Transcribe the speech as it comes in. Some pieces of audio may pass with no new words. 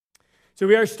So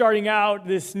we are starting out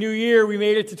this new year. We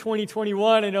made it to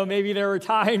 2021. I know maybe there were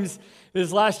times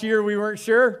this last year we weren't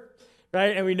sure,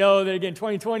 right? And we know that, again,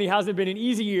 2020 hasn't been an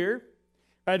easy year,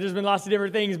 right? There's been lots of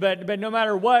different things, but no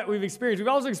matter what we've experienced, we've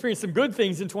also experienced some good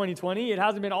things in 2020. It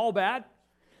hasn't been all bad,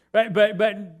 right?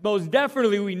 But most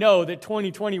definitely we know that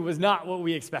 2020 was not what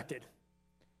we expected,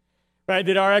 right?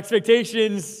 That our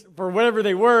expectations for whatever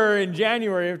they were in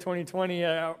January of 2020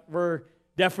 were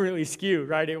definitely skewed,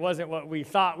 right? It wasn't what we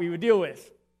thought we would deal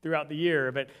with throughout the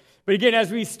year. But again, as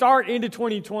we start into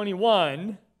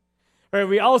 2021, right,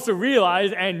 we also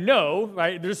realize and know,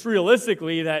 right, just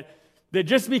realistically, that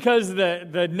just because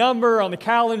the number on the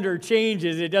calendar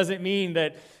changes, it doesn't mean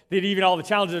that even all the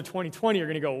challenges of 2020 are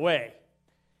going to go away.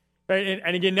 Right?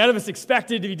 And again, none of us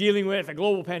expected to be dealing with a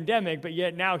global pandemic, but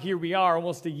yet now here we are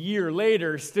almost a year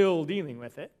later still dealing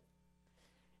with it.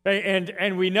 Right?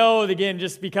 And we know, again,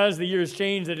 just because the years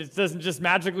change, that it doesn't just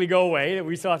magically go away, that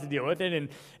we still have to deal with it. And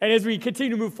as we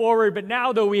continue to move forward, but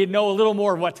now, though, we know a little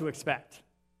more of what to expect.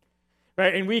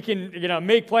 Right? And we can,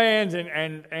 make plans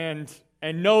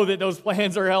and know that those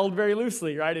plans are held very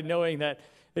loosely, right? And knowing that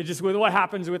just with what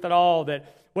happens with it all,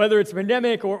 that whether it's a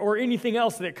pandemic or anything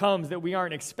else that comes that we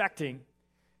aren't expecting,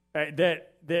 right?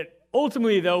 That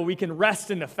ultimately, though, we can rest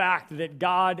in the fact that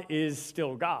God is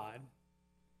still God.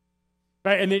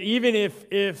 Right? And that even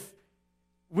if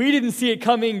we didn't see it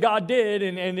coming, God did,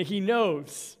 and that He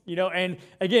knows. And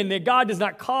again, that God does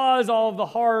not cause all of the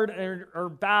hard or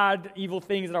bad, evil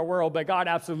things in our world, but God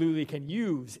absolutely can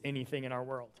use anything in our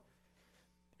world.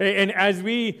 And as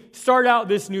we start out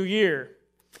this new year,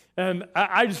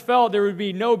 I just felt there would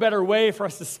be no better way for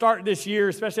us to start this year,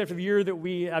 especially after the year that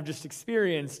we have just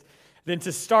experienced, than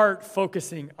to start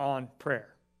focusing on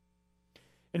prayer.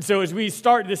 And so as we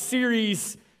start this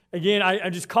series, again,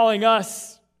 I'm just calling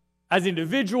us as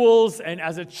individuals and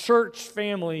as a church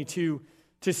family to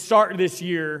start this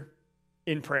year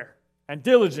in prayer and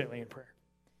diligently in prayer.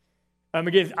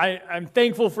 Again, I'm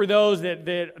thankful for those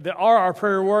that are our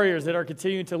prayer warriors that are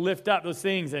continuing to lift up those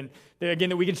things, and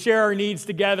that we can share our needs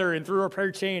together and through our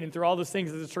prayer chain and through all those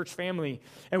things as a church family.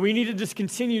 And we need to just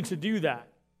continue to do that.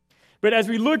 But as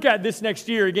we look at this next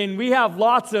year, again, we have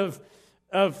lots of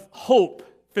hope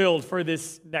filled for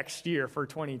this next year, for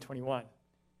 2021.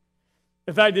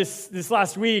 In fact, this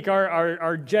last week,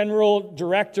 our general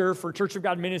director for Church of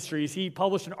God Ministries, he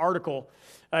published an article.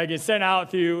 I get sent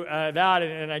out through that,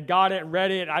 and I got it,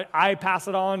 read it. I passed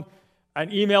it on and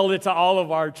emailed it to all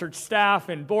of our church staff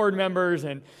and board members.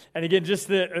 And again, just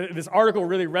this article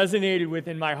really resonated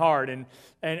within my heart. And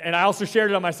I also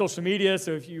shared it on my social media,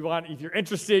 so if you're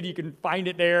interested, you can find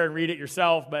it there and read it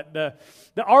yourself. But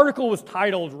the article was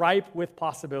titled "Ripe with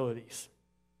Possibilities."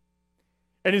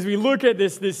 And as we look at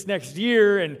this next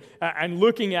year and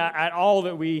looking at all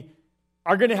that we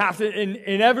are going to have to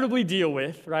inevitably deal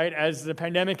with, right, as the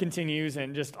pandemic continues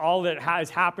and just all that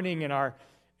is happening in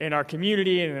our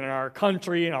community and in our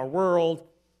country and our world.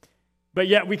 But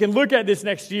yet we can look at this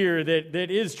next year that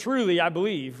is truly, I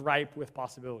believe, ripe with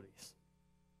possibilities.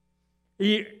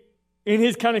 In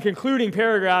his kind of concluding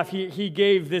paragraph, he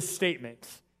gave this statement,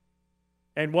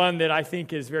 and one that I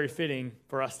think is very fitting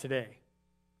for us today.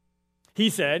 He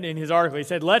said in his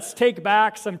article, let's take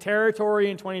back some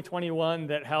territory in 2021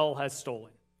 that hell has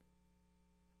stolen.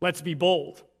 Let's be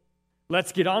bold.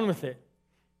 Let's get on with it.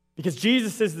 Because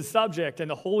Jesus is the subject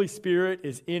and the Holy Spirit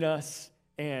is in us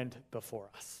and before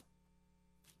us.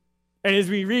 And as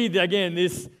we read, again,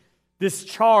 this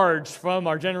charge from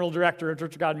our General Director of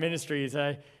Church of God Ministries,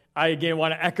 I again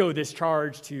want to echo this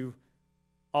charge to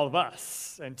all of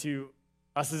us and to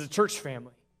us as a church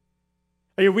family.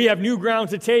 We have new ground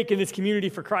to take in this community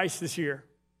for Christ this year.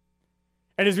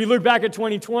 And as we look back at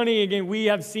 2020, again, we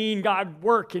have seen God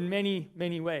work in many,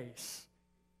 many ways.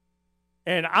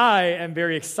 And I am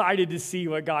very excited to see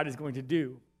what God is going to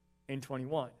do in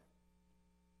 21.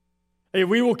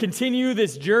 We will continue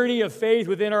this journey of faith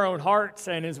within our own hearts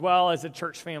and as well as a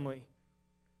church family.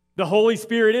 The Holy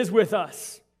Spirit is with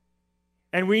us,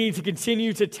 and we need to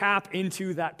continue to tap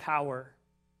into that power.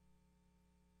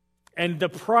 And the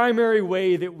primary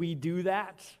way that we do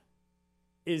that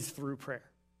is through prayer.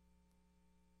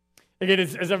 Again,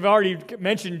 as I've already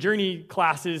mentioned, journey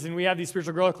classes, and we have these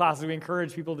spiritual growth classes we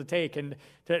encourage people to take and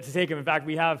to take them. In fact,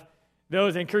 we have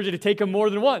those. I encourage you to take them more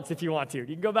than once if you want to. You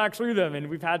can go back through them, and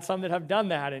we've had some that have done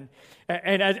that. And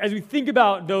as we think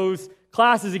about those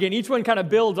classes, again, each one kind of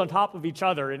builds on top of each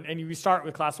other. And you start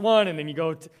with class 1, and then you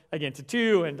go again to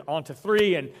 2, and on to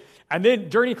 3. And then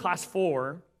journey class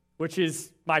 4, which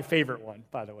is my favorite one,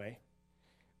 by the way.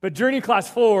 But Journey Class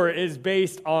 4 is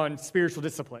based on spiritual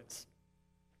disciplines.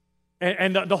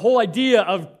 And the whole idea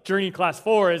of Journey Class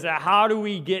 4 is that how do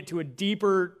we get to a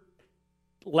deeper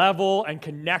level and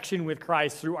connection with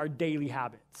Christ through our daily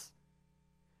habits?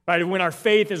 Right? When our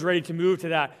faith is ready to move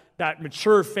to that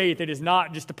mature faith that is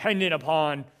not just dependent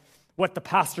upon what the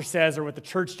pastor says or what the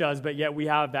church does, but yet we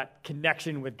have that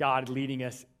connection with God leading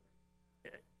us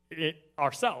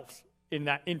ourselves in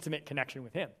that intimate connection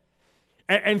with Him.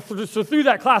 So through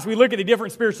that class, we look at the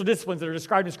different spiritual disciplines that are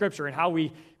described in Scripture and how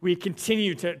we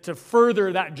continue to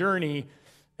further that journey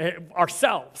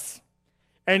ourselves.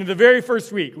 And the very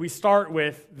first week, we start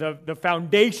with the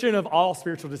foundation of all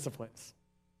spiritual disciplines,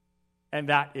 and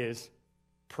that is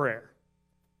prayer.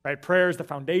 Right? Prayer is the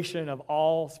foundation of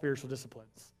all spiritual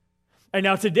disciplines. And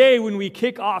now today, when we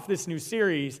kick off this new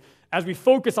series, as we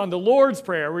focus on the Lord's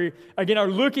Prayer, we again are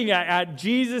looking at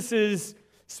Jesus'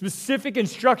 specific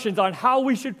instructions on how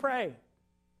we should pray,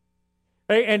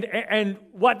 right? And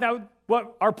what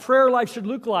our prayer life should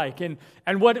look like, and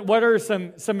what are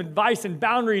some advice and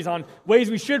boundaries on ways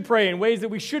we should pray and ways that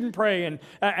we shouldn't pray,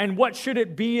 and what should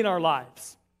it be in our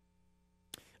lives.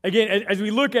 Again, as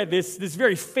we look at this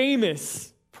very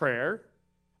famous prayer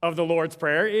of the Lord's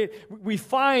Prayer, we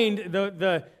find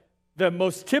the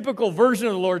most typical version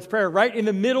of the Lord's Prayer right in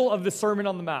the middle of the Sermon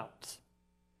on the Mount.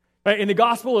 Right? In the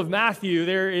Gospel of Matthew,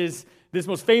 there is this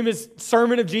most famous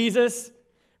sermon of Jesus,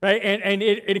 right? And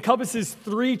it encompasses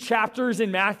 3 chapters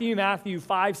in Matthew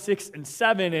 5, 6, and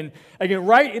 7. And again,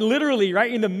 literally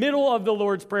right in the middle of the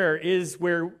Lord's Prayer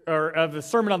of the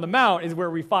Sermon on the Mount is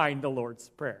where we find the Lord's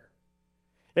Prayer.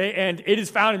 And it is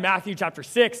found in Matthew chapter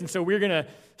 6. And so we're going to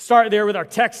start there with our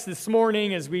text this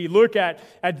morning as we look at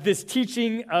this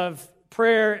teaching of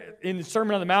prayer in the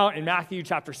Sermon on the Mount in Matthew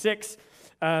chapter 6.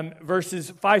 Verses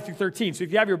 5 through 13. So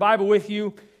if you have your Bible with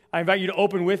you, I invite you to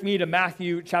open with me to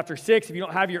Matthew chapter 6. If you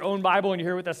don't have your own Bible and you're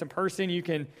here with us in person, you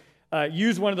can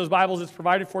use one of those Bibles that's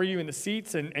provided for you in the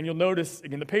seats, and you'll notice,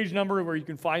 again, the page number where you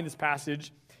can find this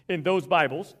passage in those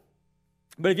Bibles.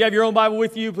 But if you have your own Bible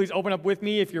with you, please open up with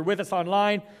me. If you're with us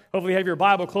online, hopefully you have your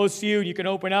Bible close to you, and you can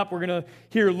open up. We're going to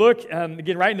here look,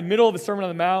 again, right in the middle of the Sermon on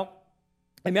the Mount,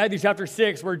 in Matthew chapter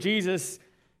 6, where Jesus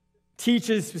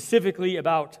teaches specifically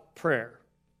about prayer.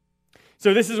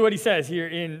 So this is what he says here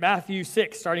in Matthew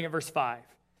 6, starting at verse 5.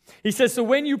 He says, "So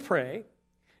when you pray,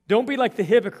 don't be like the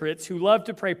hypocrites who love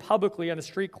to pray publicly on the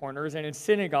street corners and in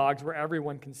synagogues where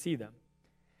everyone can see them.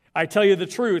 I tell you the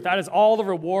truth, that is all the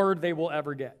reward they will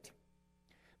ever get.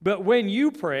 But when you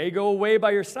pray, go away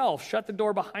by yourself, shut the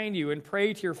door behind you, and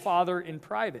pray to your Father in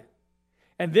private.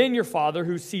 And then your Father,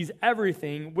 who sees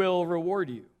everything, will reward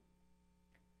you.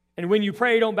 And when you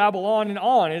pray, don't babble on and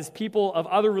on as people of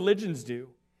other religions do.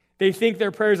 They think their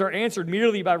prayers are answered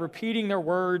merely by repeating their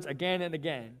words again and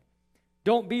again.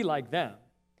 Don't be like them,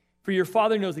 for your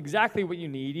Father knows exactly what you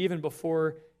need even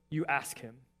before you ask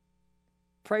Him.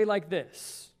 Pray like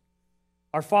this: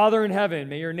 Our Father in heaven,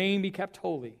 may your name be kept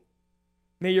holy.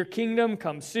 May your kingdom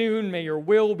come soon. May your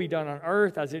will be done on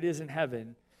earth as it is in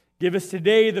heaven. Give us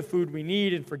today the food we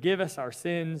need, and forgive us our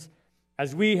sins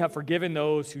as we have forgiven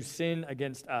those who sin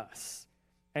against us.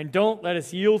 And don't let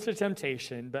us yield to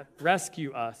temptation, but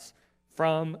rescue us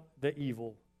from the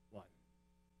evil one."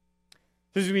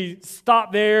 So as we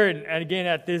stop there, and again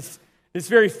at this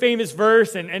very famous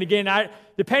verse, and again,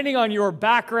 depending on your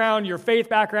background, your faith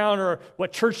background, or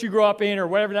what church you grew up in, or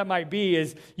whatever that might be,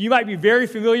 is you might be very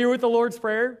familiar with the Lord's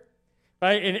Prayer,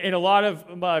 right? In a lot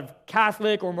of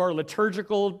Catholic or more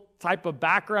liturgical type of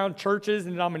background churches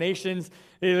and denominations,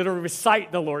 they literally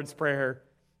recite the Lord's Prayer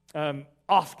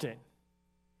often.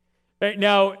 Right?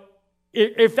 Now,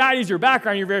 if that is your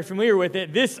background, you're very familiar with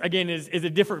it, this, again, is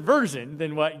a different version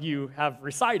than what you have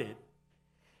recited.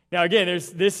 Now, again,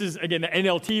 this is, again, the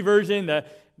NLT version, the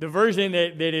version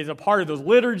that is a part of those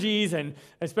liturgies, and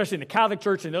especially in the Catholic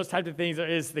Church and those types of things,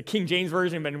 is the King James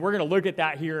Version, and we're going to look at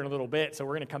that here in a little bit, so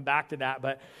we're going to come back to that.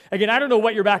 But, again, I don't know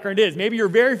what your background is. Maybe you're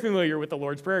very familiar with the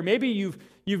Lord's Prayer. Maybe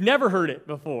you've never heard it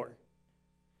before.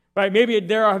 Right? Maybe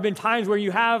there have been times where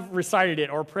you have recited it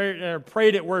or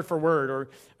prayed it word for word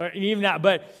or even that.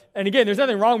 And again, there's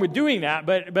nothing wrong with doing that.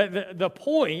 But the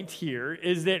point here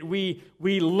is that we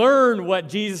learn what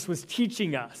Jesus was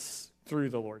teaching us through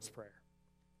the Lord's Prayer.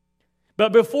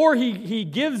 But before he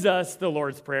gives us the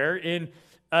Lord's Prayer,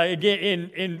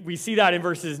 we see that in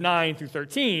verses 9 through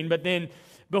 13. But then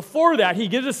before that, he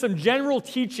gives us some general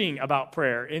teaching about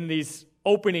prayer in these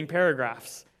opening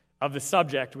paragraphs of the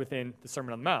subject within the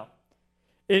Sermon on the Mount.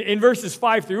 In verses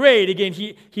 5 through 8, again,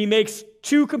 he makes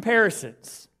 2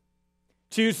 comparisons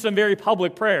to some very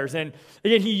public prayers. And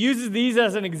again, he uses these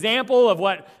as an example of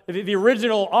what the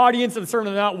original audience of the Sermon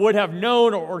on the Mount would have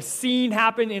known or seen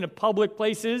happen in public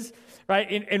places,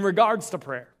 right, in regards to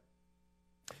prayer.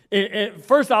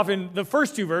 First off, in the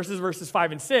first two verses, verses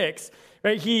 5 and 6,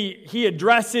 right, he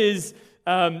addresses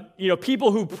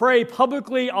people who pray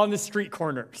publicly on the street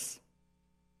corners.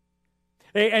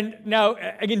 And now,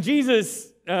 again,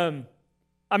 Jesus,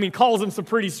 calls them some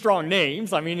pretty strong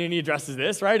names. And he addresses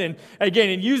this, right? And again,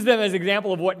 and use them as an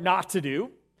example of what not to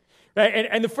do. Right?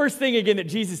 And the first thing, again, that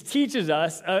Jesus teaches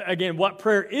us, again, what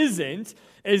prayer isn't,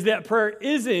 is that prayer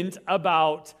isn't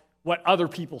about what other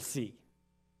people see.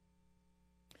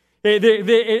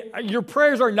 Your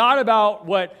prayers are not about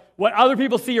what other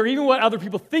people see or even what other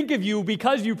people think of you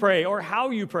because you pray or how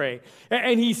you pray.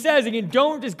 And he says, again,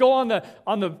 don't just go on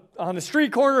the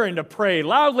street corner and to pray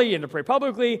loudly and to pray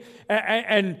publicly.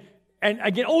 And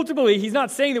again, ultimately, he's not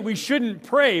saying that we shouldn't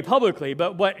pray publicly,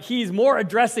 but what he's more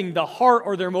addressing the heart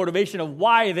or their motivation of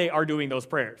why they are doing those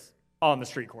prayers on the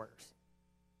street corners.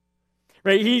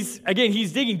 Right? He's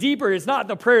digging deeper. It's not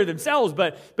the prayer themselves,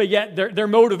 but yet their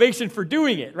motivation for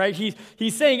doing it. Right?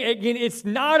 He's saying, again, it's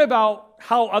not about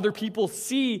how other people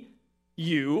see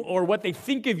you or what they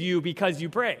think of you because you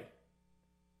pray.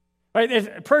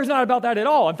 Right? Prayer's not about that at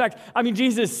all. In fact,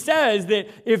 Jesus says that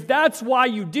if that's why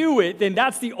you do it, then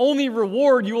that's the only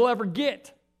reward you will ever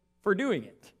get for doing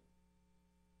it.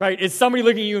 Right? It's somebody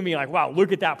looking at you and being like, wow,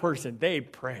 look at that person. They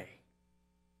pray.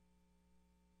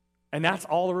 And that's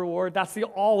all the reward. That's the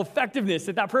all effectiveness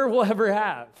that prayer will ever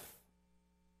have.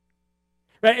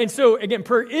 Right? And so, again,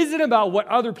 prayer isn't about what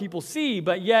other people see,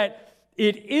 but yet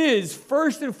it is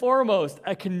first and foremost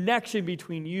a connection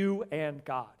between you and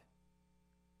God.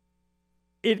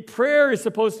 Prayer is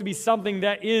supposed to be something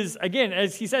that is, again,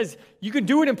 as he says, you can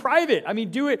do it in private.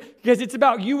 Do it because it's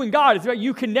about you and God. It's about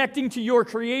you connecting to your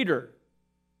Creator.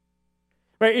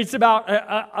 Right? It's about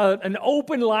an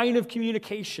open line of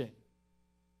communication.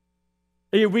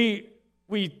 We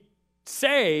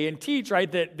say and teach, right,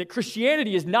 that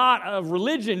Christianity is not a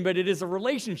religion, but it is a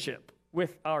relationship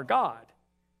with our God.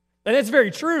 And that's very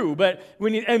true, but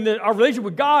our relationship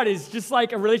with God is just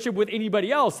like a relationship with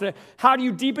anybody else. How do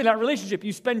you deepen that relationship?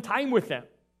 You spend time with them.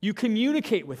 You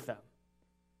communicate with them.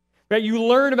 Right? You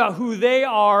learn about who they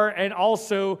are and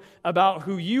also about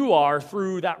who you are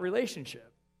through that relationship.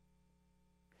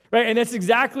 Right? And that's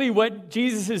exactly what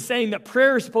Jesus is saying that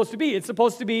prayer is supposed to be. It's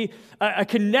supposed to be a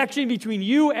connection between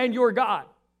you and your God.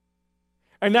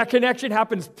 And that connection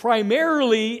happens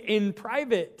primarily in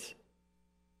private.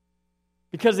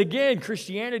 Because again,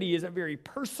 Christianity is a very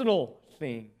personal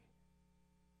thing.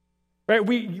 Right?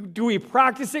 Do we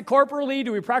practice it corporately?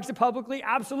 Do we practice it publicly?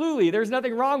 Absolutely. There's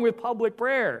nothing wrong with public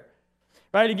prayer.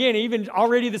 Right? Again, even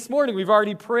already this morning, we've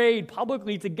already prayed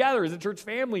publicly together as a church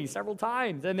family several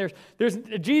times. And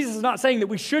Jesus is not saying that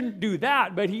we shouldn't do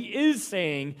that, but he is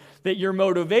saying that your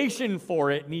motivation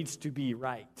for it needs to be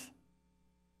right.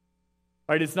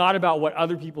 Right? It's not about what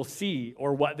other people see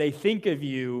or what they think of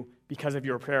you because of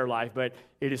your prayer life, but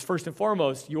it is first and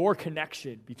foremost your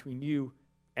connection between you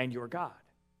and your God.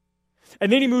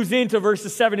 And then he moves into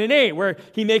verses 7 and 8, where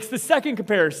he makes the second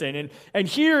comparison. And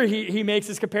here he makes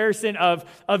this comparison of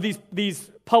these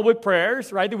public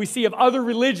prayers, right, that we see of other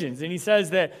religions. And he says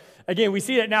that, again, we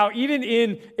see that now even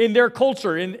in their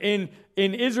culture, in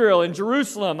Israel, in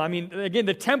Jerusalem. Again,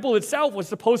 the temple itself was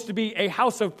supposed to be a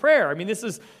house of prayer. This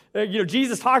is,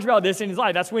 Jesus talked about this in his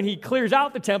life. That's when he clears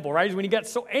out the temple, right? When he got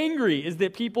so angry is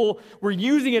that people were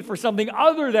using it for something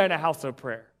other than a house of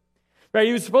prayer. Right?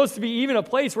 It was supposed to be even a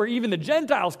place where even the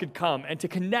Gentiles could come and to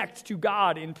connect to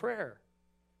God in prayer.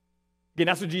 Again,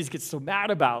 that's what Jesus gets so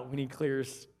mad about when he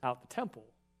clears out the temple.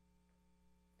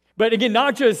 But again,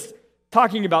 not just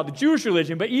talking about the Jewish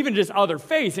religion, but even just other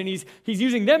faiths. And he's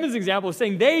using them as an example of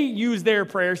saying they use their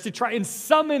prayers to try and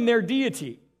summon their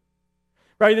deity.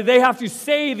 Right? That they have to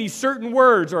say these certain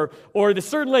words or the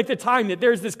certain length of time, that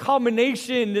there's this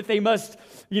combination that they must,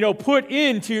 put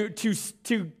in to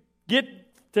get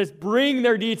to bring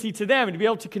their deity to them and to be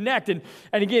able to connect. And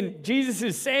again, Jesus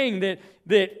is saying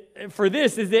that for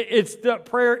this is that the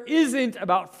prayer isn't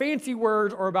about fancy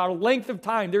words or about a length of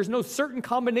time. There's no certain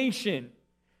combination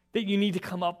that you need to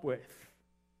come up with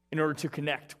in order to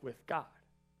connect with God.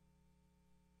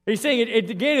 He's saying,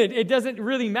 it doesn't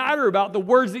really matter about the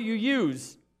words that you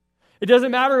use. It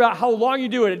doesn't matter about how long you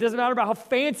do it. It doesn't matter about how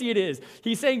fancy it is.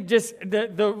 He's saying just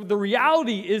the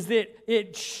reality is that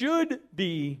it should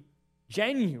be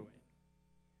genuine.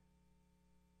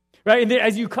 Right? And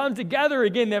as you come together,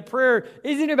 again, that prayer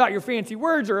isn't about your fancy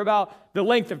words or about the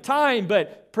length of time,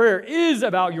 but prayer is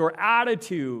about your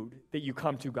attitude that you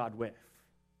come to God with.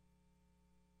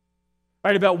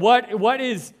 Right? About what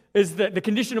is the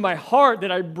condition of my heart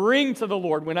that I bring to the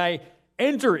Lord when I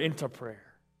enter into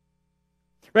prayer.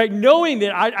 right? Knowing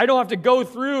that I don't have to go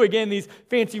through, again, these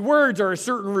fancy words or a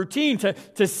certain routine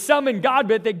to summon God,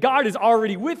 but that God is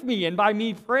already with me. And by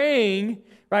me praying,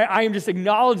 right, I am just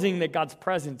acknowledging that God's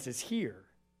presence is here.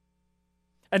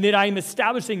 And that I am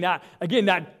establishing that, again,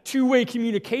 that two-way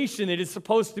communication that is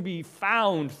supposed to be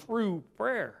found through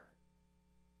prayer.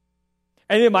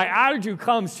 And then my attitude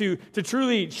comes to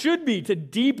truly, should be, to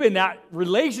deepen that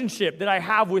relationship that I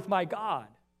have with my God.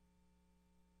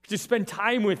 To spend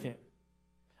time with Him.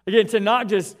 Again, to not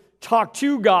just talk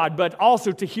to God, but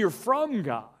also to hear from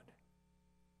God.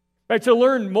 Right? To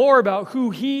learn more about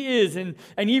who He is and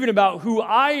even about who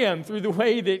I am through the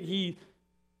way that He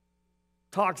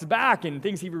talks back and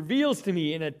things He reveals to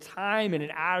me in a time and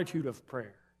an attitude of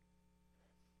prayer.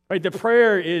 Right? The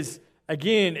prayer is,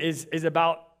 again, is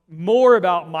about more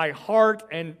about my heart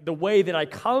and the way that I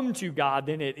come to God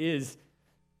than it is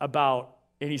about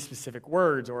any specific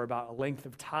words or about a length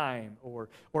of time or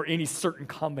any certain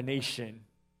combination.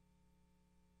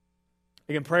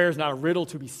 Again, prayer is not a riddle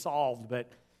to be solved,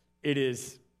 but it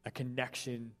is a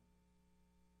connection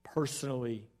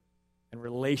personally and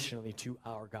relationally to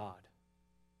our God.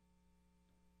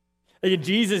 Again,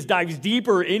 Jesus dives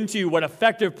deeper into what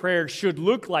effective prayer should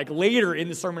look like later in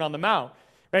the Sermon on the Mount.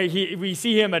 Right? We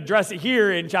see Him address it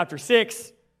here in chapter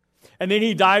 6. And then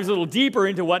He dives a little deeper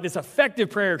into what this effective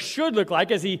prayer should look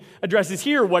like as He addresses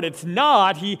here what it's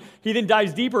not. He then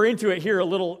dives deeper into it here a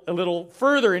little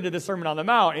further into the Sermon on the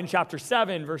Mount in chapter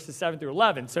 7, verses 7 through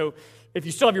 11. So if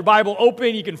you still have your Bible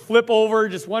open, you can flip over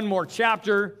just one more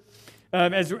chapter.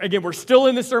 Again, we're still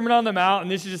in the Sermon on the Mount, and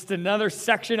this is just another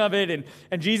section of it.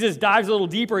 And Jesus dives a little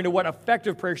deeper into what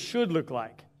effective prayer should look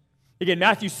like. Again,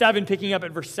 Matthew 7, picking up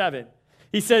at verse 7.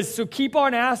 He says, "So keep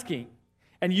on asking,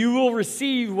 and you will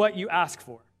receive what you ask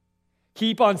for.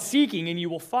 Keep on seeking, and you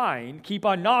will find. Keep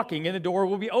on knocking, and the door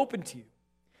will be open to you.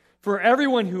 For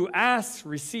everyone who asks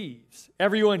receives.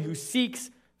 Everyone who seeks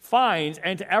finds,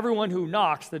 and to everyone who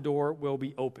knocks, the door will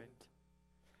be opened.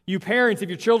 You parents, if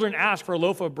your children ask for a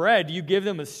loaf of bread, do you give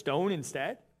them a stone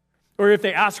instead? Or if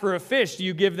they ask for a fish, do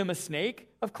you give them a snake?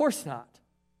 Of course not.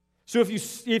 So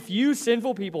if you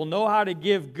sinful people know how to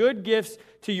give good gifts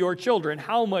to your children,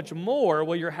 how much more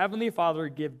will your heavenly Father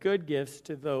give good gifts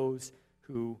to those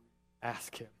who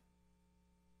ask Him?"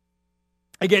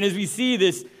 Again, as we see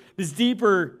this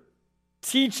deeper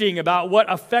teaching about what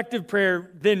effective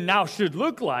prayer then now should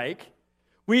look like,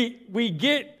 we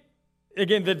get,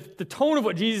 again, the tone of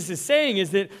what Jesus is saying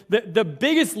is that the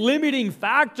biggest limiting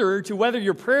factor to whether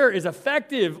your prayer is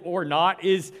effective or not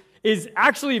is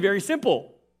actually very simple.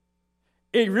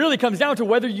 It really comes down to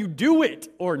whether you do it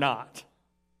or not.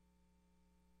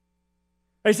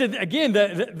 I said, again,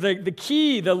 the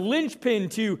key, the linchpin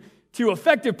to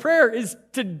effective prayer is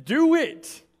to do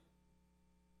it.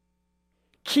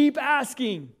 Keep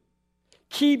asking.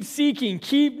 Keep seeking.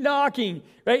 Keep knocking.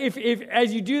 Right? If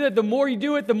as you do that, the more you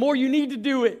do it, the more you need to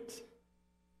do it.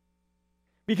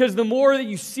 Because the more that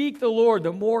you seek the Lord,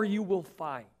 the more you will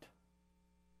find.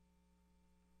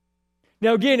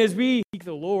 Now, again, as we seek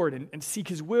the Lord and seek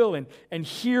His will and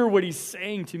hear what He's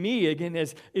saying to me, again,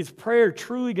 is prayer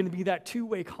truly going to be that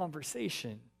two-way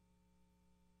conversation?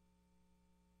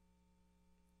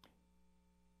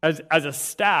 As a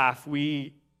staff,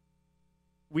 we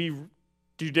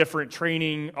do different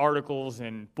training articles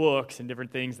and books and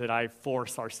different things that I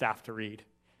force our staff to read.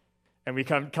 And we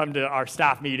come to our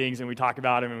staff meetings and we talk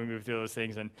about them and we move through those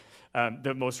things. And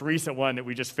the most recent one that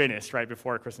we just finished right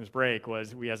before Christmas break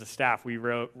was we as a staff, we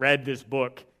read this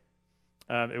book.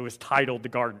 It was titled The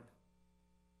Garden.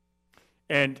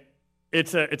 And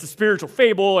it's a spiritual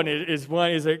fable, and it is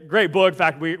a great book. In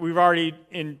fact, we've already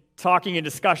in talking in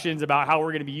discussions about how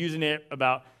we're going to be using it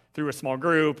through a small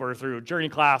group or through a journey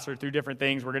class or through different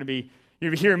things. We're going to be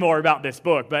hearing more about this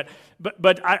book. But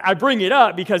I bring it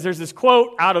up because there's this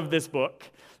quote out of this book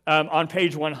on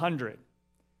page 100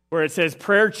 where it says,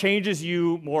 "Prayer changes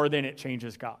you more than it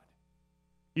changes God.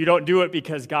 You don't do it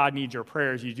because God needs your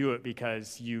prayers. You do it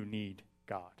because you need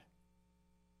God."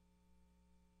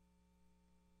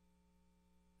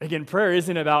 Again, prayer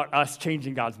isn't about us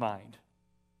changing God's mind.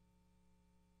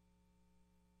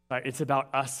 Right? It's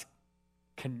about us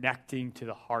connecting to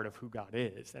the heart of who God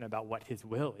is and about what His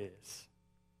will is.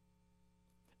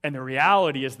 And the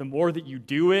reality is the more that you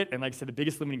do it, and like I said, the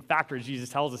biggest limiting factor, as Jesus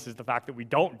tells us, is the fact that we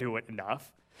don't do it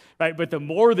enough. Right? But the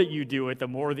more that you do it, the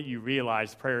more that you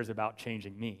realize prayer is about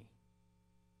changing me.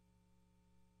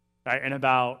 Right? And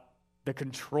about the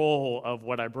control of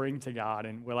what I bring to God,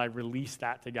 and will I release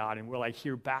that to God, and will I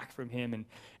hear back from Him?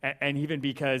 And even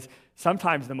because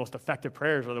sometimes the most effective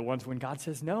prayers are the ones when God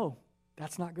says, "No,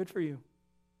 that's not good for you."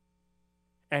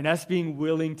 And us being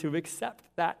willing to accept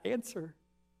that answer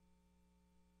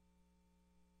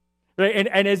Right?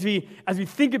 And as we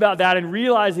think about that and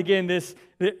realize again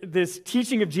this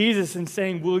teaching of Jesus and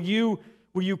saying, will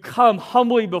you come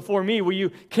humbly before me? Will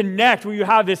you connect? Will you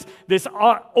have this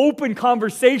open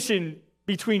conversation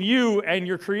between you and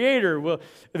your Creator? Will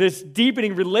this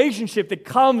deepening relationship that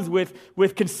comes with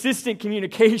consistent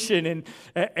communication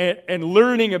and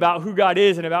learning about who God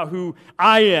is and about who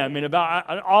I am and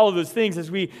about all of those things.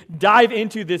 As we dive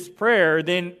into this prayer,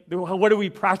 then what do we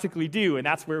practically do? And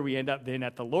that's where we end up then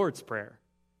at the Lord's Prayer.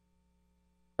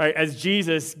 Right? As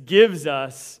Jesus gives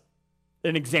us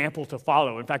an example to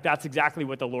follow. In fact, that's exactly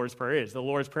what the Lord's Prayer is. The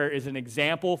Lord's Prayer is an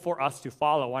example for us to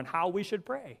follow on how we should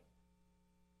pray.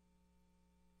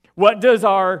 What does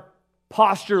our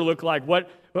posture look like?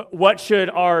 What should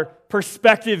our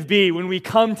perspective be when we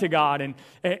come to God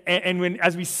and when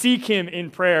as we seek Him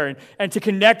in prayer and to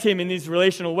connect Him in this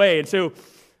relational way? And so,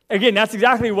 again, that's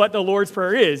exactly what the Lord's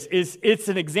Prayer is it's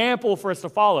an example for us to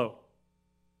follow.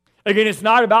 Again, it's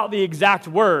not about the exact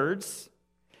words,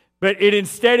 but it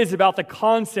instead is about the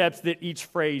concepts that each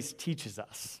phrase teaches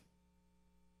us.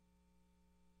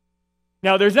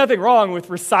 Now, there's nothing wrong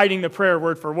with reciting the prayer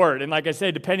word for word. And like I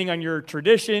said, depending on your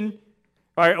tradition,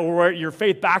 right, or what your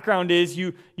faith background is,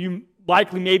 you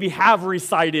likely maybe have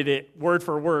recited it word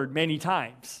for word many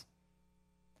times.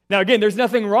 Now, again, there's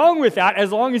nothing wrong with that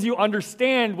as long as you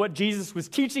understand what Jesus was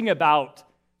teaching about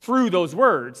through those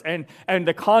words and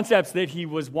the concepts that He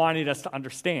was wanting us to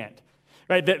understand.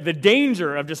 Right? The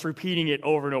danger of just repeating it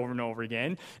over and over and over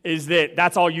again is that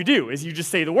that's all you do, is you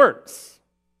just say the words.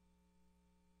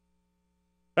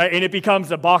 Right? And it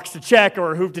becomes a box to check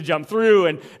or a hoop to jump through,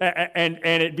 and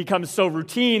it becomes so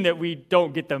routine that we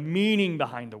don't get the meaning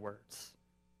behind the words.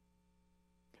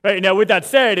 Right? Now, with that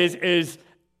said, is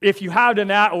if you have done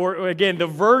that, or again, the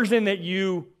version that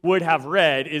you would have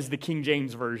read is the King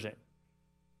James Version.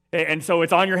 And so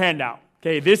it's on your handout.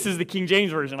 Okay, this is the King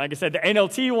James Version. Like I said, the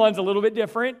NLT one's a little bit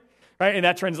different, right? In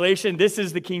that translation, this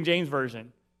is the King James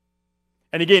Version.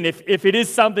 And again, if it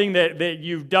is something that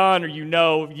you've done or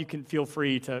you can feel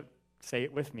free to say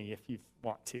it with me if you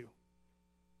want to.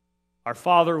 Our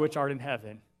Father which art in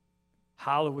heaven,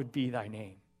 hallowed be thy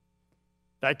name.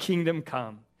 Thy kingdom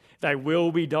come, thy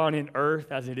will be done in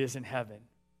earth as it is in heaven.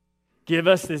 Give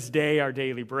us this day our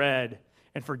daily bread,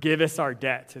 and forgive us our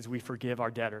debts as we forgive our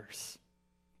debtors.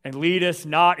 And lead us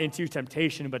not into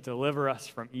temptation, but deliver us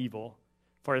from evil.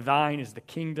 For thine is the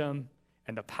kingdom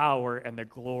and the power and the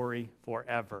glory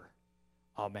forever.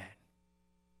 Amen.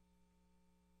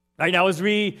 Right now, as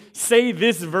we say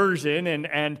this version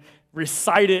and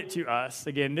recite it to us,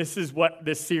 again, this is what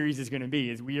this series is going to be,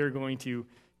 is we are going to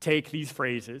take these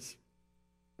phrases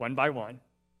one by one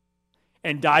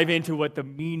and dive into what the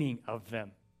meaning of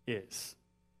them is.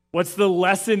 What's the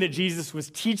lesson that Jesus was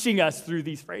teaching us through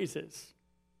these phrases?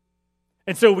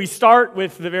 And so we start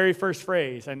with the very first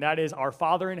phrase, and that is, Our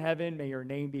Father in heaven, may your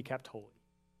name be kept holy.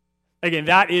 Again,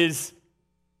 that is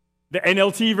the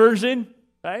NLT version,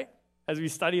 right? As we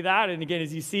study that, and again,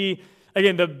 as you see,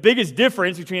 again, the biggest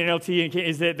difference between NLT and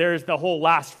is that there's the whole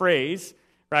last phrase,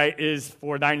 right, is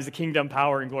for thine is the kingdom,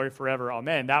 power, and glory forever,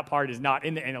 amen. That part is not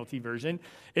in the NLT version.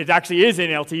 It actually is in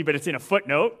NLT, but it's in a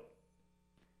footnote.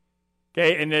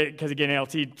 Okay, and because again,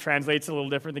 NLT translates a little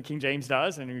different than King James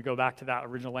does, and we go back to that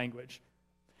original language.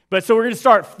 But so we're going to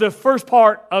start the first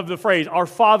part of the phrase, Our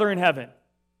Father in heaven.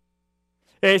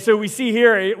 Okay, so we see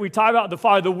here, we talk about the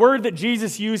Father. The word that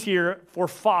Jesus used here for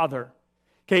Father,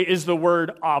 okay, is the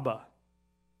word Abba.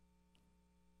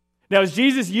 Now, as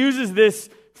Jesus uses this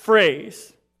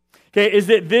phrase, okay, is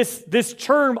that this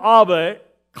term Abba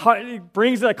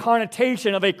brings a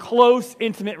connotation of a close,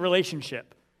 intimate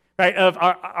relationship, right, of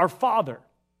our Father.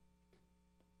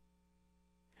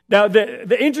 Now,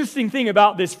 the interesting thing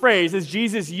about this phrase, as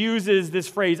Jesus uses this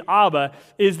phrase Abba,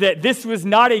 is that this was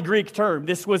not a Greek term.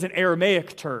 This was an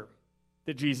Aramaic term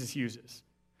that Jesus uses.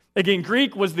 Again,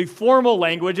 Greek was the formal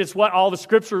language. It's what all the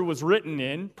Scripture was written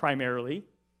in, primarily.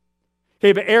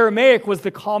 Okay, but Aramaic was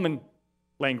the common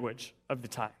language of the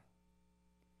time.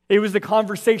 It was the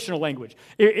conversational language.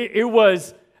 It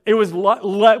was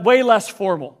way less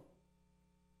formal.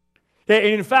 And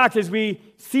in fact, as we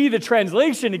see the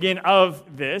translation again of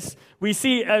this, we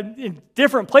see in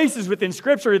different places within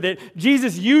Scripture that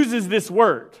Jesus uses this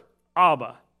word,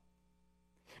 Abba.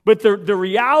 But the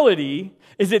reality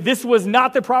is that this was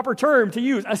not the proper term to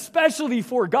use, especially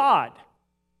for God.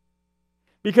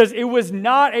 Because it was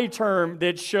not a term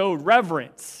that showed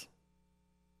reverence.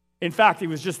 In fact, it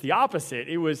was just the opposite.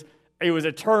 It was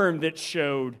a term that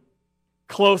showed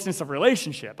closeness of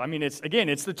relationship. I mean, it's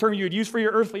the term you would use for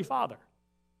your earthly father.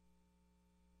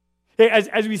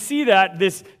 As we see that,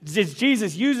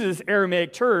 Jesus uses this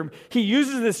Aramaic term, he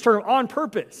uses this term on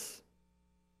purpose.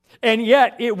 And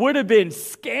yet, it would have been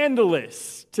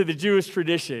scandalous to the Jewish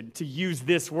tradition to use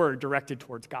this word directed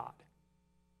towards God.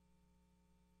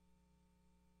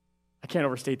 I can't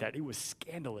overstate that. It was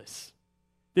scandalous.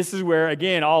 This is where,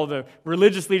 again, all the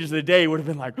religious leaders of the day would have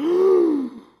been like,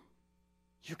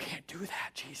 you can't do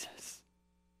that, Jesus.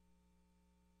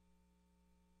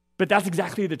 But that's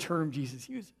exactly the term Jesus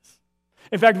uses.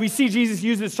 In fact, we see Jesus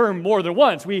use this term more than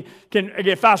once. We can,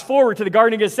 again, fast forward to the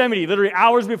Garden of Gethsemane, literally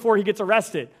hours before he gets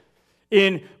arrested.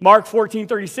 In Mark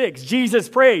 14:36, Jesus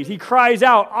prays. He cries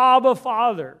out, Abba,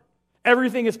 Father,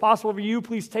 everything is possible for you.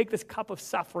 Please take this cup of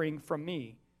suffering from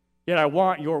me. Yet I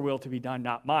want your will to be done,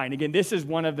 not mine. Again, this is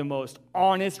one of the most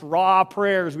honest, raw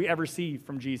prayers we ever see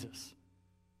from Jesus.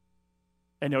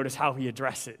 And notice how he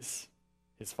addresses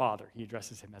his Father. He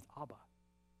addresses him as Abba.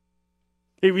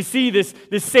 We see this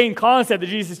same concept that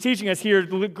Jesus is teaching us here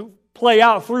play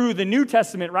out through the New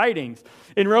Testament writings.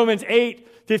 In Romans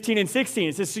 8:15 and 16,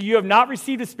 it says, so you have not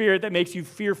received a spirit that makes you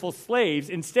fearful slaves.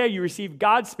 Instead, you received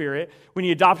God's Spirit when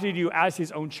he adopted you as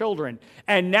his own children.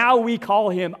 And now we call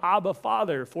him Abba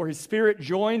Father, for his Spirit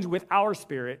joins with our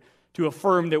spirit to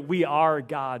affirm that we are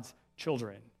God's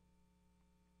children.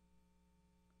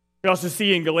 We also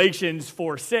see in Galatians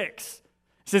 4:6,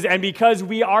 it says, and because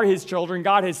we are his children,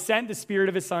 God has sent the Spirit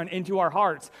of his Son into our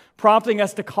hearts, prompting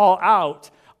us to call out,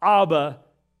 Abba,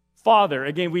 Father.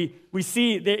 Again, we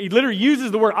see that he literally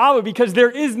uses the word Abba because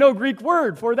there is no Greek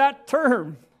word for that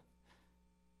term.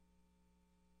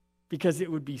 Because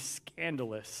it would be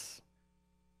scandalous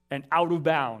and out of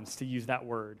bounds to use that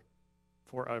word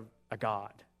for a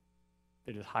God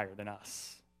that is higher than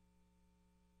us.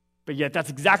 But yet, that's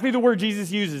exactly the word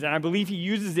Jesus uses, and I believe he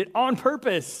uses it on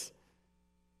purpose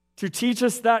to teach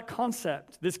us that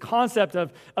concept, this concept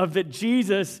of that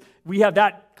Jesus, we have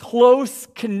that close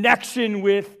connection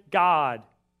with God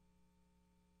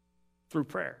through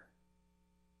prayer.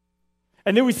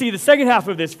 And then we see the second half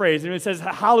of this phrase, and it says,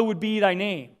 hallowed be thy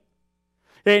name.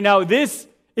 Okay, now this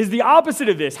is the opposite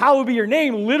of this. Hallowed be your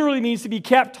name literally means to be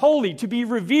kept holy, to be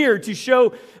revered, to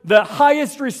show the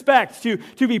highest respect, to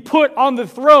be put on the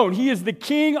throne. He is the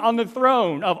king on the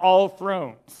throne of all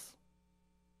thrones.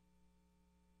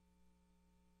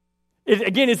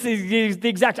 Again, it's the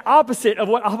exact opposite of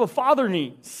what Abba Father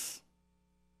means.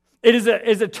 It is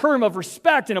a term of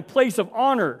respect and a place of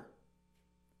honor.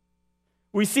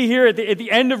 We see here at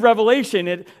the end of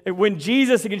Revelation, when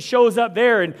Jesus again shows up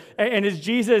there, and as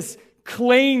Jesus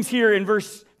claims here in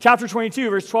chapter 22,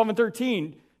 verse 12 and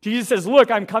 13, Jesus says,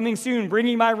 look, I'm coming soon,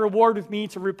 bringing my reward with me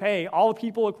to repay all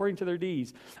people according to their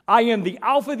deeds. I am the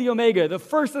Alpha, the Omega, the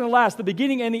first and the last, the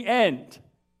beginning and the end.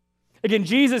 Again,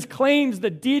 Jesus claims the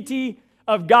deity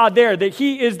of God there, that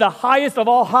he is the highest of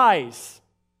all highs,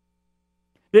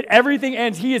 that everything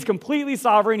ends. He is completely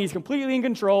sovereign. He's completely in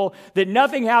control, that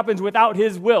nothing happens without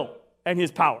his will and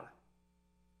his power.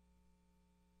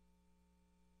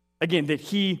 Again, that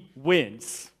he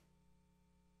wins.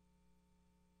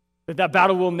 That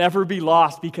battle will never be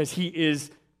lost because he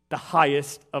is the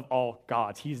highest of all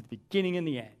gods. He's the beginning and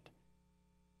the end.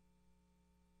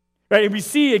 Right, and we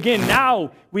see, again,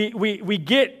 now we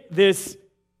get this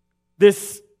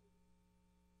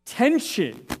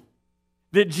tension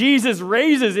that Jesus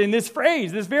raises in this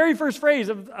phrase, this very first phrase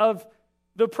of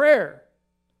the prayer.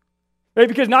 Right,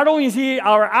 because not only is he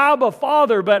our Abba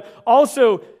Father, but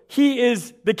also he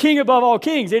is the King above all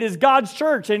kings. It is God's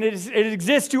church, and it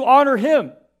exists to honor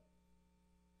him.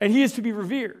 And he is to be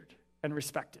revered and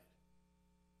respected.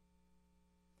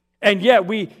 And yet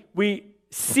we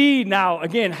see now,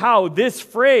 again, how this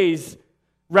phrase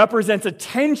represents a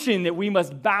tension that we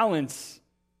must balance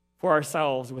for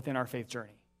ourselves within our faith journey.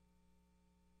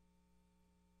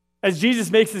 As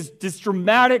Jesus makes this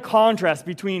dramatic contrast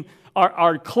between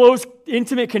our close,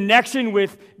 intimate connection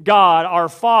with God, our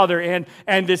Father,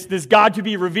 and this God to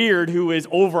be revered who is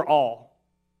over all.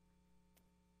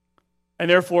 And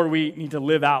therefore, we need to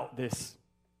live out this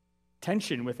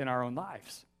tension within our own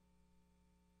lives.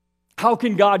 How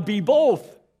can God be both?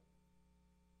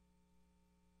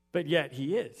 But yet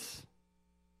he is.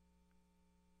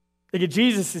 Again,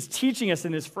 Jesus is teaching us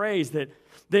in this phrase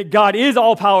that God is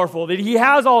all-powerful, that he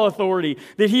has all authority,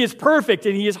 that he is perfect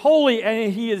and he is holy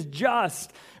and he is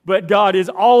just, but God is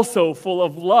also full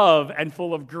of love and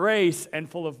full of grace and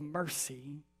full of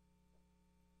mercy.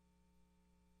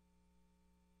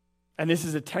 And this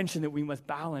is a tension that we must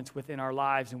balance within our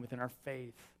lives and within our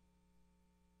faith.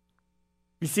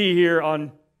 You see here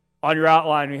on your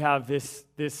outline, we have this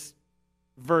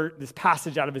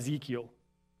passage out of Ezekiel.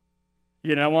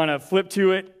 I want to flip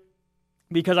to it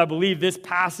because I believe this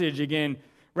passage, again,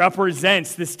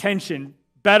 represents this tension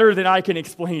better than I can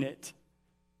explain it.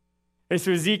 It's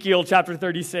Ezekiel chapter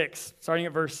 36, starting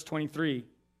at verse 23. It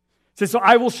says, "So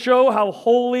I will show how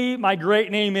holy my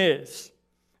great name is,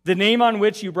 the name on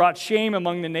which you brought shame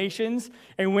among the nations.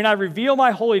 And when I reveal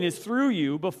my holiness through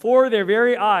you before their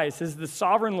very eyes, says the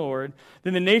sovereign Lord,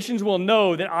 then the nations will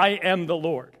know that I am the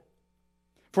Lord.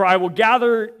 For I will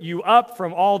gather you up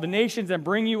from all the nations and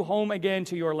bring you home again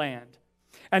to your land.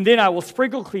 And then I will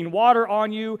sprinkle clean water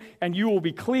on you, and you will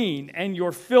be clean, and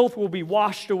your filth will be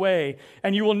washed away.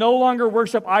 And you will no longer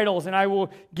worship idols, and I will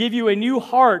give you a new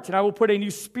heart, and I will put a new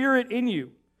spirit in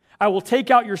you. I will take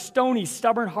out your stony,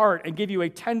 stubborn heart and give you a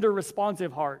tender,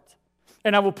 responsive heart.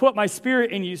 And I will put my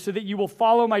spirit in you so that you will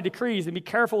follow my decrees and be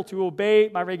careful to obey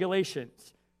my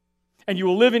regulations. And you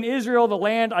will live in Israel, the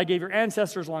land I gave your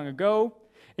ancestors long ago.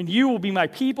 And you will be my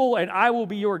people, and I will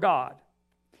be your God.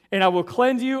 And I will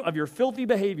cleanse you of your filthy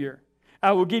behavior.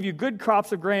 I will give you good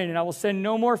crops of grain, and I will send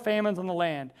no more famines on the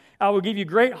land. I will give you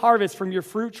great harvests from your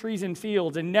fruit trees and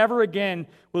fields, and never again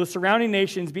will the surrounding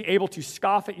nations be able to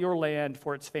scoff at your land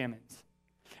for its famines.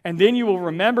 And then you will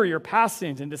remember your past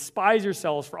sins and despise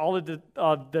yourselves for all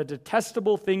the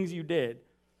detestable things you did.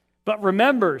 But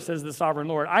remember, says the sovereign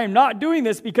Lord, I am not doing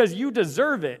this because you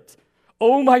deserve it.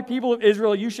 O my people of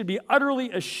Israel, you should be utterly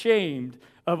ashamed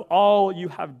of all you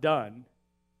have done.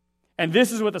 And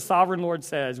this is what the sovereign Lord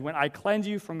says, when I cleanse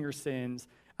you from your sins,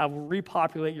 I will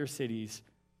repopulate your cities,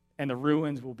 and the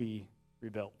ruins will be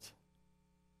rebuilt.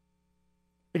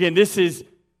 Again, this is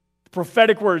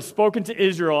prophetic words spoken to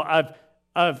Israel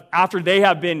of after they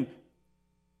have been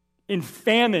in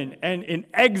famine and in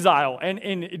exile and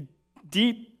in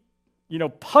deep,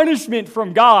 punishment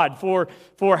from God for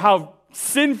how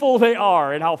sinful they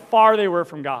are and how far they were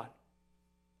from God.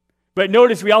 But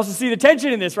notice we also see the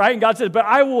tension in this, right? And God says, but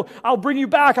I'll bring you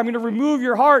back. I'm going to remove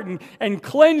your heart and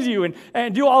cleanse you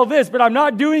and do all this, but I'm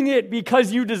not doing it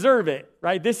because you deserve it,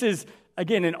 right? This is,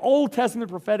 again, an Old Testament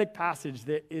prophetic passage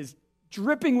that is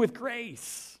dripping with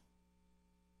grace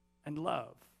and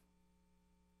love.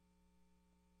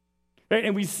 Right?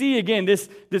 And we see, again, this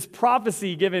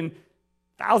prophecy given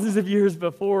thousands of years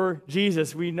before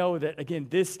Jesus. We know that, again,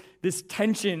 this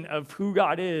tension of who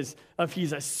God is, of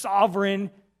he's a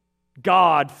sovereign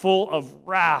God full of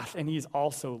wrath, and he's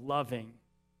also loving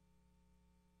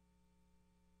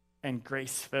and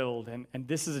grace-filled. And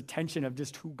this is a tension of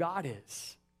just who God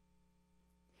is.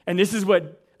 And this is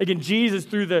what, again, Jesus,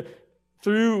 through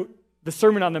the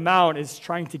Sermon on the Mount, is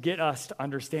trying to get us to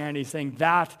understand. He's saying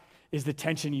that is the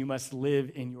tension you must live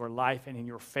in your life and in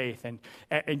your faith,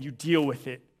 and you deal with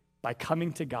it by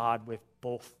coming to God with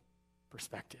both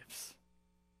perspectives.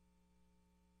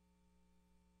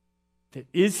 That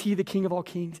is he the King of all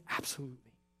kings?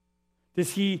 Absolutely.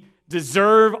 Does he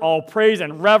deserve all praise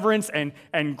and reverence and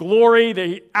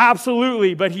glory?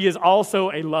 Absolutely, but he is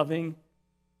also a loving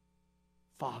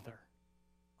Father,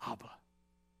 Abba.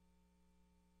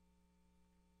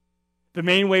 The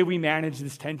main way we manage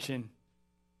this tension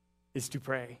is to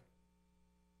pray.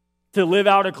 To live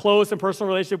out a close and personal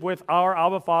relationship with our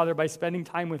Abba Father by spending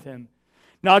time with him.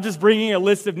 Not just bringing a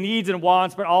list of needs and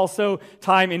wants, but also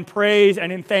time in praise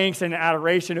and in thanks and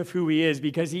adoration of who he is,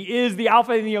 because he is the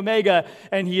Alpha and the Omega,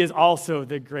 and he is also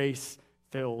the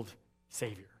grace-filled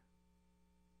Savior.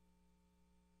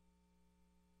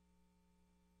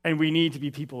 And we need to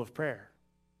be people of prayer.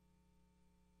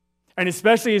 And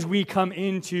especially as we come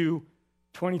into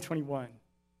 2021.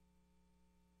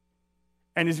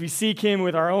 And as we seek him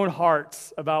with our own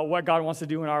hearts about what God wants to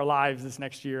do in our lives this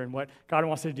next year and what God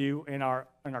wants to do in our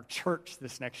church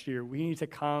this next year, we need to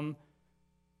come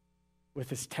with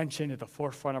this tension at the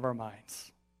forefront of our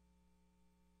minds.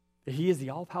 That he is the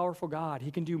all-powerful God.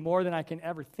 He can do more than I can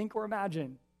ever think or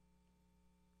imagine.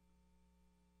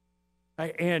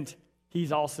 Right? And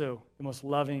he's also the most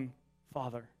loving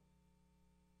Father.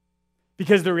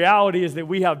 Because the reality is that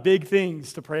we have big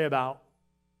things to pray about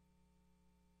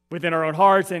within our own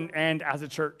hearts and as a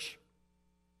church.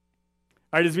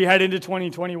 All right, as we head into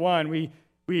 2021,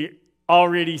 we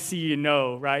already see and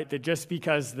know, right, that just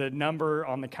because the number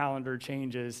on the calendar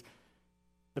changes,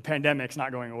 the pandemic's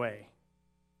not going away.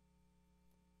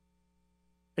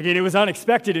 Again, it was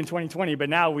unexpected in 2020, but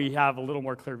now we have a little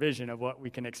more clear vision of what we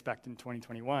can expect in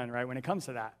 2021, right, when it comes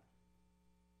to that.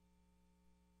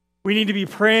 We need to be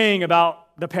praying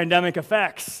about the pandemic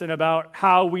effects and about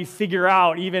how we figure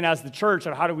out, even as the church,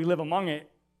 how do we live among it.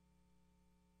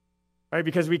 Right?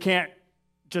 Because we can't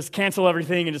just cancel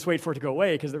everything and just wait for it to go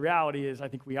away, because the reality is, I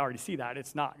think we already see that,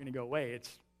 it's not going to go away.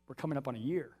 We're coming up on a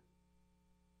year.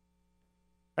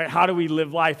 Right? How do we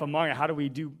live life among it? How do we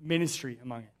do ministry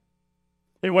among it?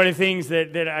 And one of the things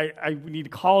that I need to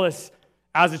call us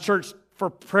as a church for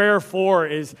prayer for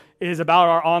is about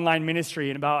our online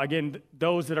ministry and about, again,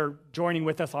 those that are joining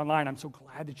with us online. I'm so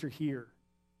glad that you're here.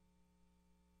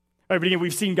 Right, but again,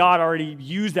 we've seen God already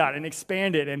use that and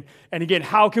expand it. And again,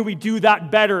 how can we do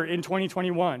that better in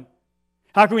 2021?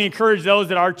 How can we encourage those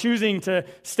that are choosing to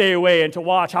stay away and to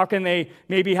watch? How can they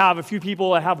maybe have a few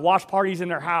people that have watch parties in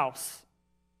their house?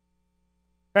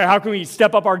 Right, how can we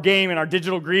step up our game and our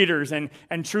digital greeters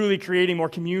and truly creating more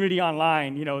community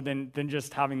online, than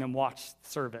just having them watch the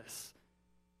service?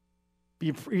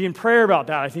 Be in prayer about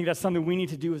that. I think that's something we need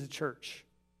to do as a church.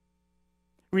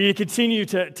 We need to continue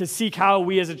to seek how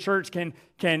we as a church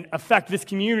can affect this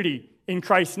community in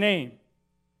Christ's name.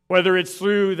 Whether it's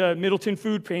through the Middleton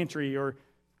Food Pantry or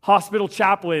hospital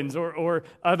chaplains or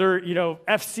other,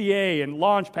 FCA and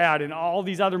Launchpad and all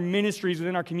these other ministries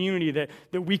within our community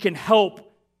that we can help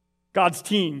God's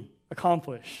team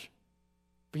accomplish.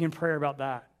 Be in prayer about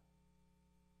that.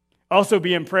 Also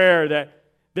be in prayer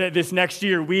that this next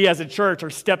year we as a church are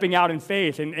stepping out in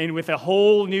faith and with a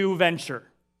whole new venture.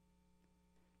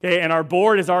 Okay, and our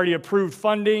board has already approved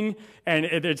funding,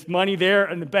 and there's money there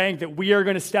in the bank that we are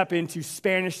going to step into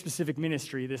Spanish-specific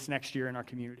ministry this next year in our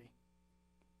community.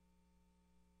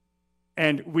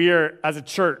 And we are, as a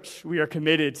church, we are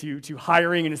committed to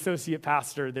hiring an associate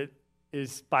pastor that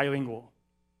is bilingual,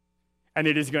 and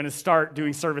it is going to start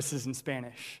doing services in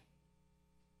Spanish.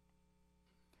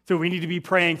 So we need to be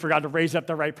praying for God to raise up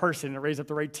the right person, to raise up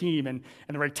the right team, and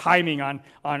the right timing on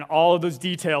all of those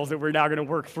details that we're now going to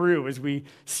work through as we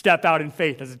step out in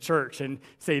faith as a church and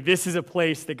say, this is a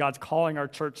place that God's calling our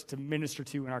church to minister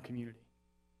to in our community.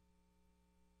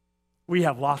 We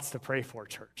have lots to pray for,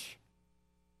 church.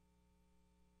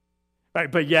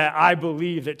 Right, but yet I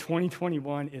believe that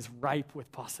 2021 is ripe with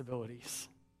possibilities.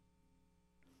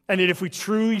 And that if we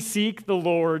truly seek the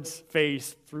Lord's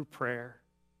face through prayer,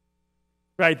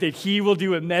 right, that he will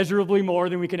do immeasurably more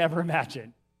than we can ever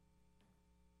imagine.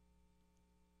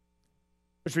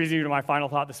 Which brings me to my final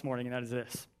thought this morning, and that is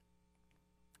this.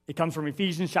 It comes from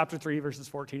Ephesians chapter 3, verses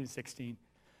 14 and 16. It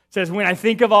says, when I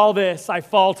think of all this, I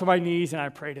fall to my knees and I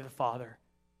pray to the Father,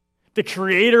 the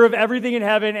creator of everything in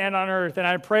heaven and on earth, and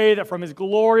I pray that from his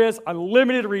glorious,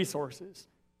 unlimited resources,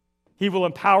 he will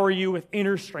empower you with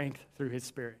inner strength through his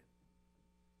Spirit.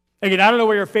 Again, I don't know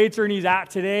where your faith journey is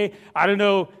at today. I don't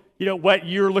know what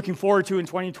you're looking forward to in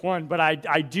 2021, but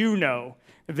I do know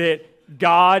that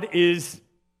God is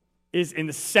in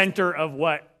the center of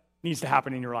what needs to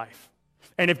happen in your life.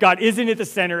 And if God isn't at the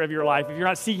center of your life, if you're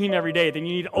not seeking him every day, then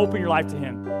you need to open your life to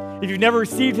him. If you've never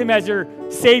received him as your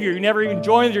Savior, you never even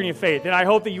joined the journey of faith, then I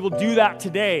hope that you will do that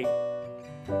today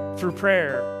through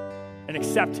prayer and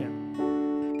accept him.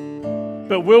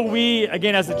 But will we,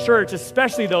 again, as a church,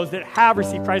 especially those that have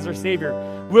received Christ as our Savior,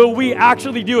 will we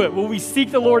actually do it? Will we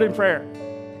seek the Lord in prayer?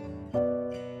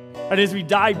 And as we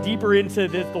dive deeper into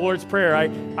the Lord's Prayer,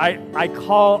 I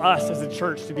call us as a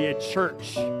church to be a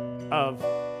church of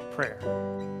prayer.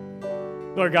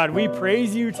 Lord God, we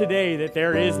praise you today that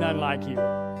there is none like you.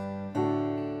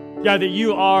 God, that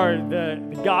you are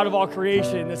the God of all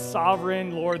creation, the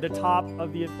sovereign Lord, the top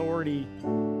of the authority,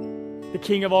 the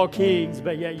King of all kings,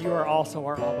 but yet you are also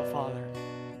our Abba Father.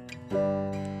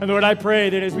 And Lord, I pray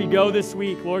that as we go this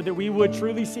week, Lord, that we would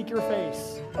truly seek your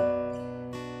face.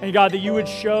 And God, that you would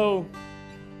show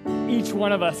each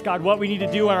one of us, God, what we need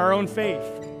to do in our own faith,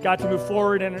 God, to move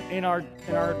forward in our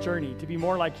journey, to be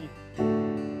more like you.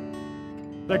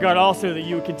 But God, also that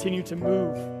you would continue to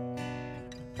move.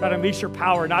 God, unleash your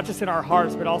power, not just in our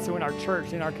hearts, but also in our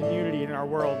church, in our community, in our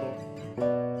world, Lord.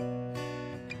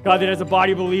 God, that as a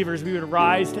body of believers, we would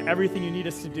rise to everything you need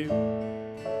us to do.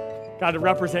 God, to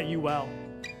represent you well.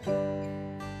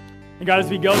 And God, as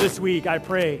we go this week, I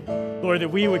pray, Lord, that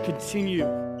we would continue,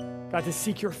 God, to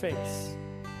seek your face.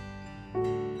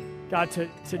 God, to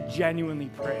genuinely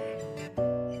pray.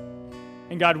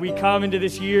 And God, we come into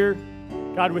this year,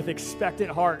 God, with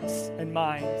expectant hearts and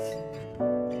minds,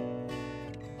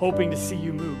 hoping to see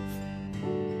you move.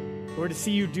 Lord, to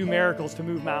see you do miracles, to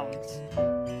move mountains.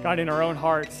 God, in our own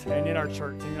hearts and in our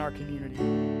church and in our community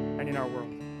and in our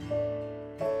world.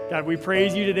 God, we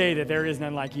praise you today that there is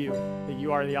none like you, that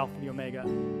you are the Alpha and the Omega,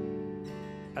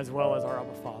 as well as our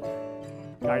Abba Father.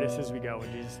 Guide us as we go.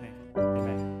 In Jesus' name,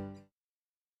 amen.